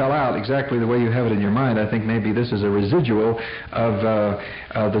thing fell out exactly the way you have it in your mind. I think maybe this is a residual of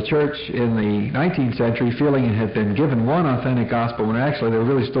the church in the 19th century feeling it had been given one authentic gospel when actually they were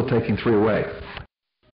really still taking three away.